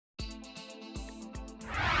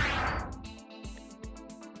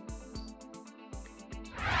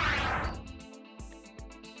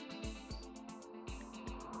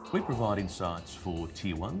We provide insights for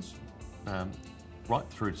tier ones, right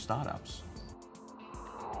through to startups.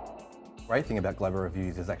 The great thing about Global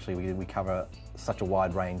Reviews is actually we cover such a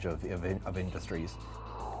wide range of industries.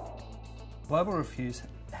 Global Reviews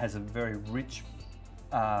has a very rich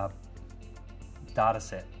data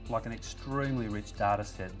set, like an extremely rich data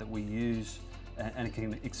set that we use and it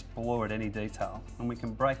can explore at any detail. And we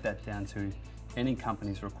can break that down to any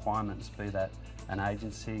company's requirements, be that an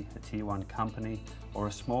agency, a tier one company, or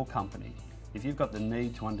a small company. If you've got the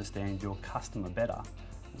need to understand your customer better,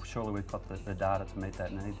 well, surely we've got the data to meet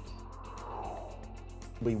that need.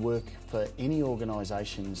 We work for any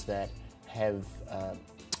organisations that have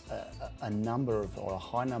a number of, or a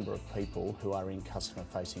high number of people who are in customer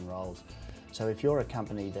facing roles. So if you're a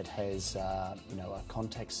company that has a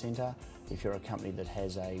contact centre, if you're a company that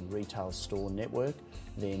has a retail store network,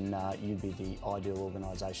 then you'd be the ideal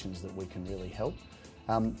organisations that we can really help.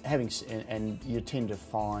 And you tend to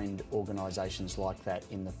find organisations like that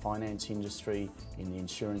in the finance industry, in the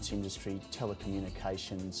insurance industry,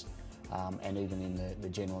 telecommunications, and even in the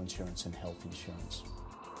general insurance and health insurance.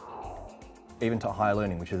 Even to higher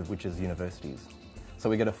learning, which is universities. So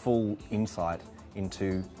we get a full insight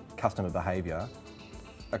into customer behaviour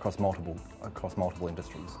across multiple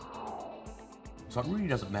industries. So it really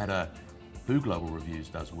doesn't matter who Global Reviews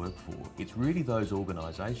does work for, it's really those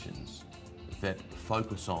organisations that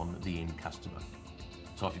focus on the end customer.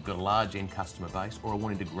 So if you've got a large end customer base or are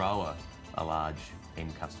wanting to grow a large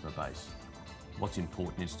end customer base, what's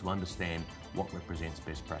important is to understand what represents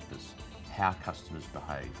best practice, how customers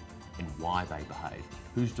behave and why they behave,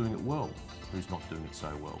 who's doing it well, who's not doing it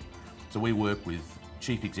so well. So we work with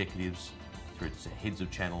chief executives through to heads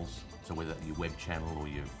of channels, so whether your web channel or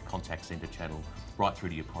your contact centre channel, right through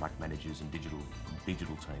to your product managers and digital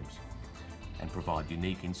teams, and provide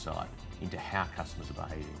unique insight into how customers are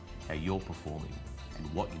behaving, how you're performing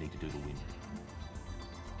and what you need to do to win.